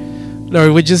other.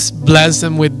 Lord, we just bless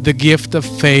them with the gift of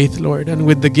faith, Lord, and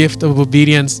with the gift of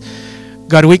obedience.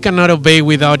 God, we cannot obey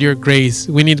without your grace.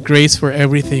 We need grace for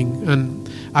everything. And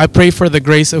I pray for the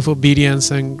grace of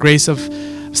obedience and grace of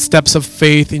steps of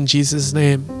faith in Jesus'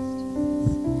 name.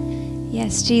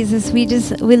 Yes, Jesus,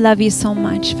 we love you so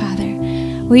much, Father.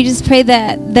 We just pray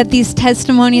that these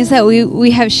testimonies that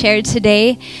we have shared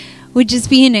today would just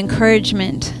be an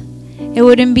encouragement. It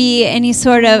wouldn't be any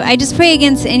sort of, I just pray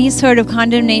against any sort of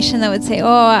condemnation that would say,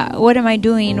 oh, what am I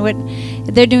doing? What,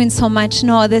 they're doing so much.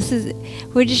 No,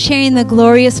 we're just sharing the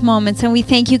glorious moments. And we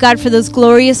thank you, God, for those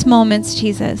glorious moments,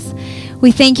 Jesus.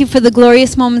 We thank you for the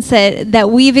glorious moments that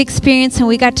we've experienced and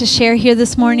we got to share here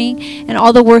this morning, and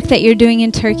all the work that you're doing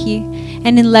in Turkey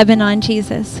and in Lebanon,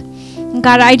 Jesus. And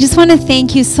God, I just want to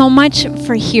thank you so much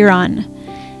for Huron.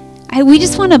 We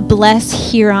just want to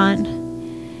bless Huron.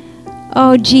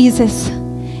 Oh, Jesus.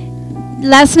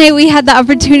 Last night we had the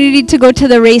opportunity to go to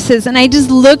the races, and I just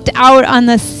looked out on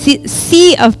the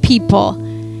sea of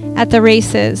people at the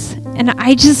races, and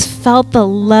I just felt the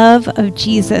love of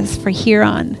Jesus for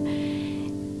Huron.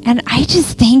 And I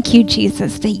just thank you,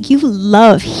 Jesus, that you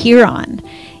love Huron.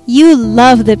 You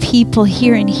love the people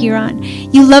here in Huron.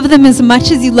 You love them as much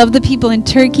as you love the people in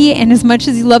Turkey, and as much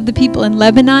as you love the people in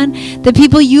Lebanon, the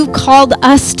people you've called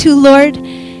us to, Lord.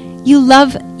 You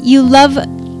love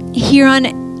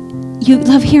Huron. You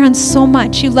love Huron so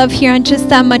much. You love Huron just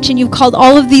that much, and you've called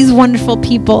all of these wonderful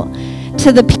people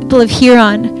to the people of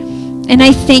Huron. And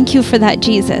I thank you for that,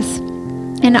 Jesus.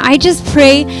 And I just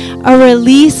pray a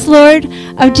release, Lord,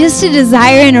 of just a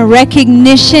desire and a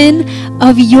recognition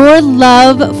of your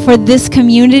love for this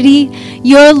community,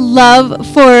 your love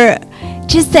for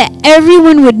just that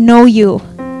everyone would know you,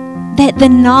 that the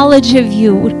knowledge of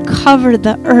you would cover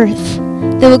the earth,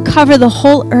 that would cover the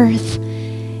whole earth.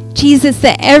 Jesus,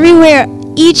 that everywhere,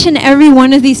 each and every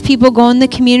one of these people go in the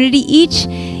community,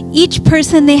 each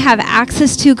person they have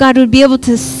access to, God, would be able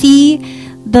to see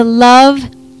the love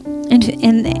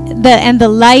and the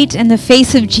light and the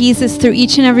face of Jesus through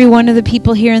each and every one of the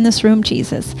people here in this room,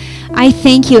 Jesus. I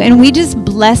thank you. And we just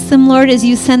bless them, Lord, as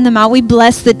you send them out. We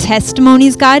bless the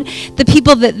testimonies, God, the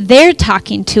people that they're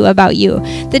talking to about you,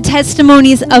 the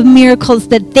testimonies of miracles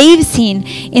that they've seen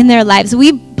in their lives.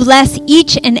 We bless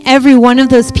each and every one of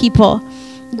those people,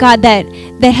 God, that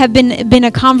have been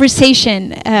a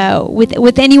conversation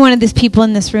with any one of these people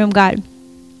in this room, God.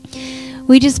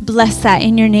 We just bless that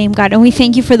in your name, God. And we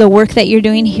thank you for the work that you're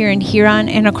doing here in Huron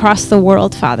and across the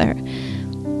world, Father.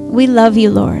 We love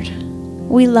you, Lord.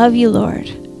 We love you, Lord.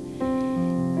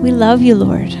 We love you,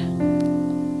 Lord.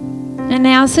 And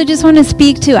I also just want to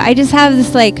speak to, I just have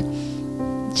this I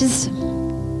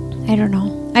don't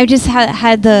know. I just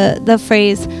had the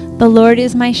phrase, the Lord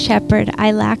is my shepherd,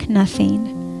 I lack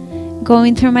nothing,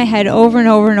 going through my head over and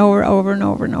over and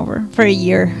over for a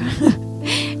year.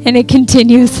 And it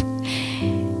continues.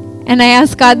 And I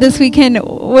asked God this weekend,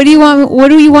 what do you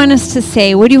want us to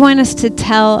say? What do you want us to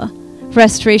tell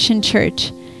Restoration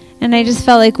Church? And I just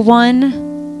felt like,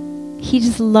 one, he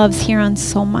just loves Huron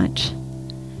so much.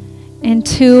 And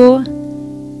two,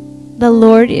 the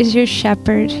Lord is your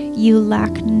shepherd. You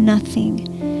lack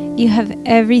nothing. You have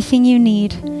everything you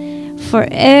need for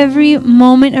every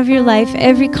moment of your life,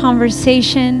 every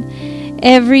conversation,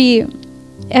 every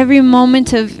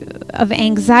moment of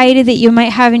anxiety that you might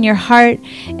have in your heart,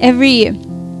 every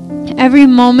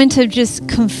moment of just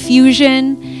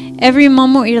confusion, every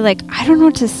moment where you're like, I don't know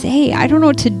what to say, I don't know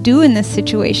what to do in this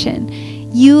situation.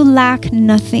 You lack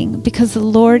nothing because the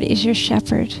Lord is your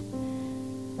shepherd.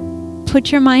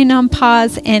 Put your mind on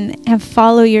pause and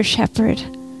follow your shepherd.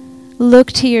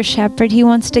 Look to your shepherd. He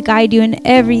wants to guide you in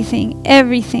everything.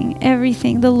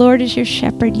 The Lord is your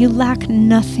shepherd. You lack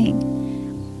nothing.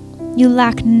 You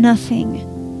lack nothing.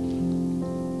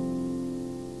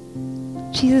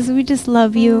 Jesus, we just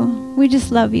love you. We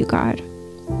just love you, God.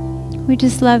 We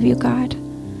just love you, God.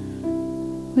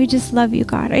 We just love you,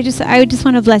 God. I just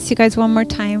want to bless you guys one more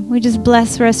time. We just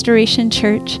bless Restoration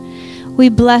Church. We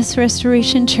bless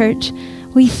Restoration Church.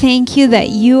 We thank you that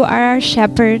you are our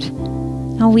shepherd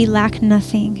and we lack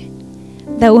nothing.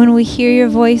 That when we hear your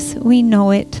voice, we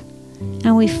know it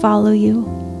and we follow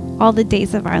you all the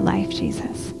days of our life,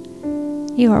 Jesus.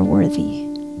 You are worthy.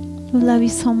 We love you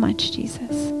so much,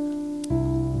 Jesus.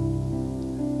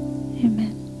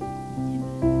 Amen.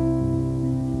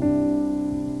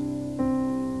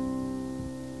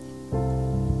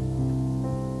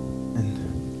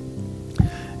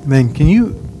 Amen. Can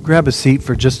you grab a seat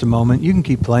for just a moment? You can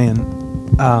keep playing.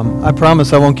 I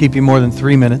promise I won't keep you more than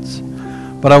 3 minutes.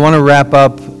 But I want to wrap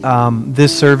up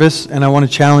this service, and I want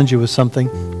to challenge you with something.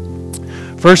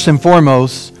 First and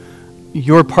foremost,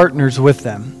 you're partners with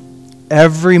them.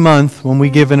 Every month when we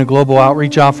give in a global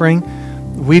outreach offering,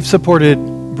 we've supported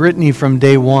Brittany from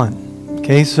day one.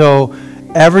 Okay, so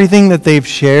everything that they've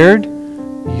shared,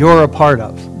 you're a part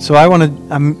of. So I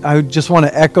just want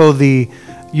to echo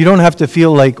you don't have to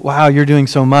feel like, wow, you're doing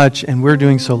so much and we're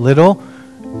doing so little.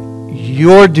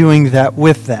 you're doing that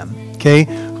with them. Okay?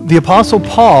 The Apostle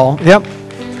Paul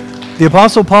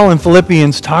in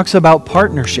Philippians talks about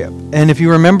partnership. And if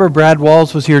you remember, Brad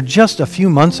Walls was here just a few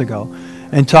months ago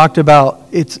and talked about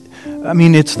it's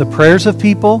the prayers of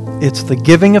people, it's the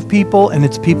giving of people, and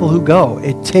it's people who go.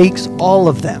 It takes all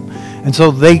of them. And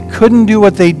so they couldn't do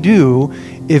what they do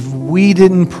if we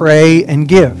didn't pray and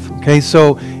give. Okay,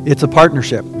 so it's a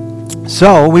partnership.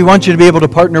 So we want you to be able to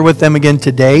partner with them again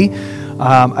today.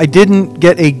 I didn't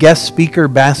get a guest speaker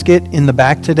basket in the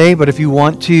back today, but if you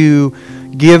want to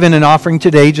give in an offering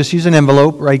today, just use an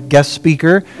envelope, write guest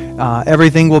speaker.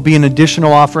 Everything will be an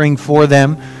additional offering for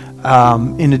them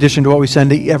in addition to what we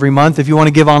send every month. If you want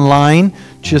to give online,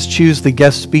 just choose the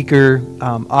guest speaker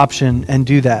option and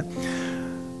do that.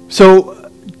 So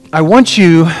I want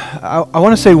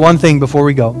to say one thing before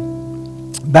we go.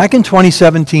 Back in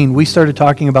 2017, we started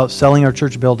talking about selling our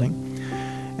church building.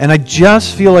 And I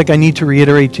just feel like I need to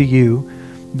reiterate to you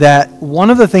that one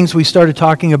of the things we started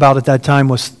talking about at that time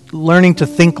was learning to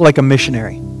think like a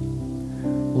missionary.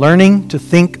 Learning to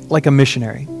think like a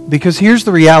missionary. Because here's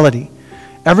the reality.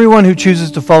 Everyone who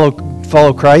chooses to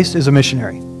follow Christ is a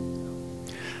missionary.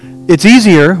 It's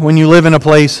easier when you live in a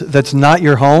place that's not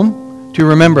your home to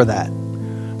remember that.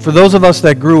 For those of us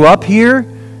that grew up here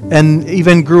and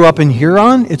even grew up in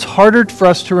Huron, it's harder for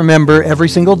us to remember every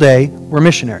single day we're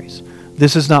missionaries.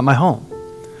 This is not my home.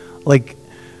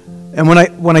 And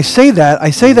when I say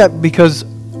that because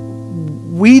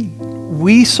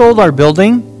we sold our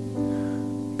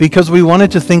building because we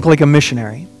wanted to think like a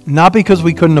missionary, not because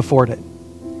we couldn't afford it.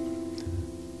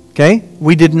 Okay?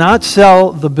 We did not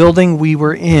sell the building we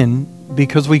were in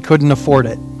because we couldn't afford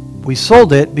it. We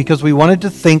sold it because we wanted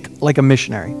to think like a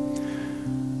missionary.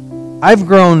 I've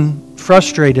grown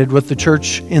frustrated with the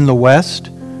church in the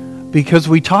West because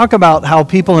we talk about how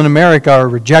people in America are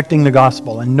rejecting the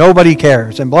gospel and nobody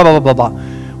cares and blah, blah, blah, blah, blah.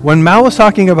 When Mao was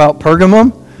talking about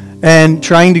Pergamum and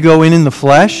trying to go in the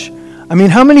flesh,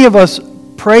 how many of us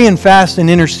pray and fast and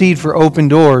intercede for open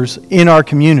doors in our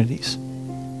communities?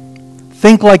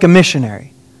 Think like a missionary.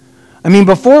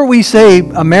 Before we say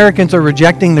Americans are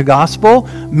rejecting the gospel,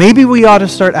 maybe we ought to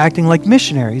start acting like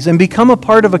missionaries and become a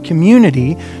part of a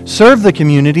community, serve the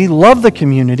community, love the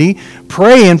community,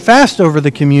 pray and fast over the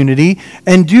community,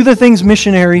 and do the things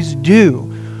missionaries do.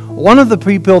 One of the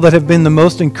people that have been the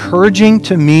most encouraging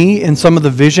to me in some of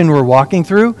the vision we're walking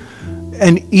through,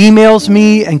 and emails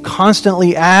me and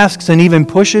constantly asks and even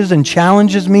pushes and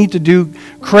challenges me to do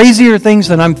crazier things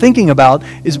than I'm thinking about,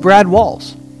 is Brad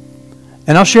Walls.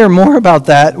 And I'll share more about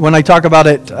that when I talk about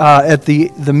it at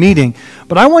the meeting.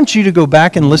 But I want you to go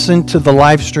back and listen to the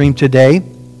live stream today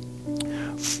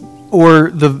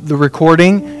or the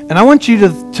recording. And I want you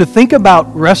to think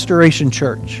about Restoration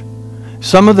Church,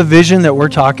 some of the vision that we're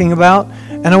talking about.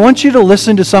 And I want you to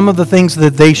listen to some of the things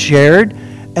that they shared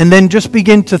and then just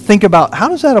begin to think about, how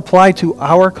does that apply to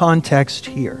our context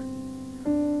here?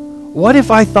 What if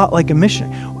I thought like a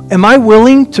missionary? Am I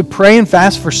willing to pray and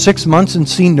fast for 6 months and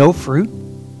see no fruit?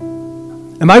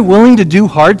 Am I willing to do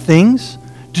hard things?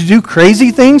 To do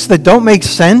crazy things that don't make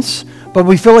sense, but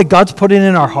we feel like God's put it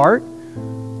in our heart?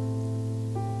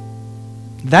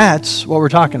 That's what we're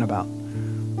talking about.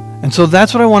 And so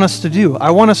that's what I want us to do.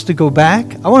 I want us to go back.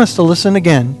 I want us to listen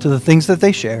again to the things that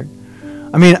they shared.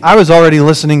 I was already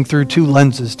listening through 2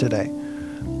 lenses today.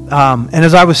 And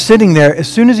as I was sitting there, as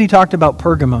soon as he talked about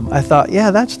Pergamum, I thought,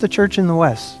 yeah, that's the church in the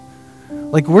West.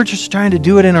 We're just trying to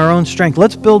do it in our own strength.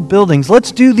 Let's build buildings.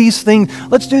 Let's do these things.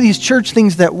 Let's do these church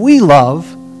things that we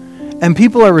love. And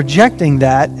people are rejecting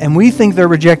that, and we think they're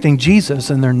rejecting Jesus,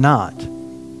 and they're not.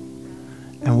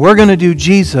 And we're going to do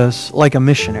Jesus like a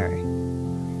missionary.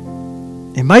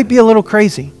 It might be a little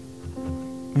crazy.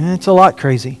 It's a lot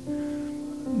crazy.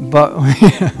 But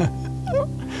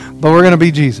we're going to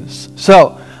be Jesus.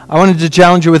 So I wanted to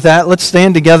challenge you with that. Let's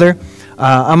stand together.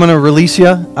 I'm going to release you.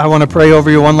 I want to pray over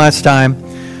you one last time.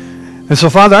 And so,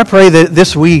 Father, I pray that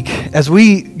this week, as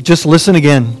we just listen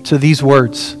again to these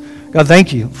words, God,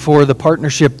 thank you for the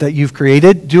partnership that you've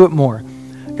created. Do it more.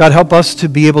 God, help us to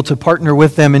be able to partner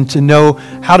with them and to know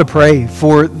how to pray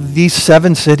for these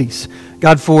 7 cities.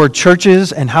 God, for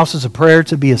churches and houses of prayer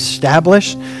to be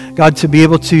established. God, to be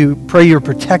able to pray your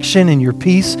protection and your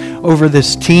peace over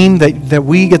this team that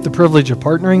we get the privilege of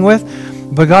partnering with.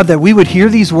 But God, that we would hear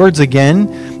these words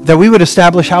again, that we would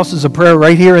establish houses of prayer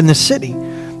right here in this city.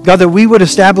 God, that we would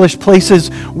establish places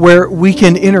where we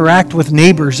can interact with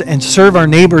neighbors and serve our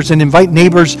neighbors and invite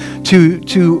neighbors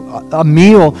to a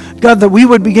meal. God, that we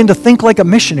would begin to think like a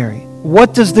missionary.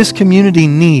 What does this community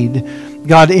need,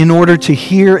 God, in order to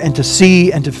hear and to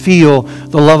see and to feel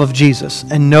the love of Jesus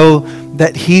and know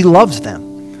that he loves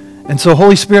them? And so,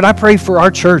 Holy Spirit, I pray for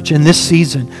our church in this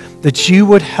season that you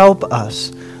would help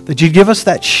us, that you'd give us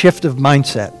that shift of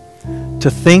mindset to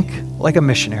think like a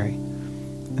missionary.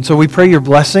 And so we pray your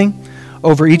blessing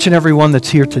over each and every one that's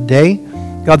here today.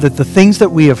 God, that the things that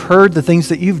we have heard, the things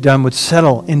that you've done would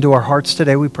settle into our hearts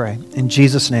today, we pray. In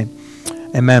Jesus' name,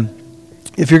 amen.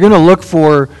 If you're going to look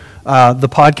for the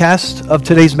podcast of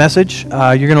today's message, you're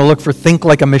going to look for Think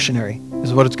Like a Missionary,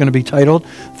 is what it's going to be titled.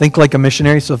 Think Like a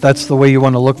Missionary. So if that's the way you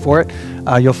want to look for it,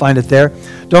 you'll find it there.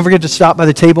 Don't forget to stop by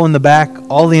the table in the back.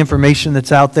 All the information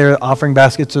that's out there, offering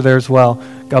baskets are there as well.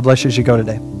 God bless you as you go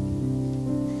today.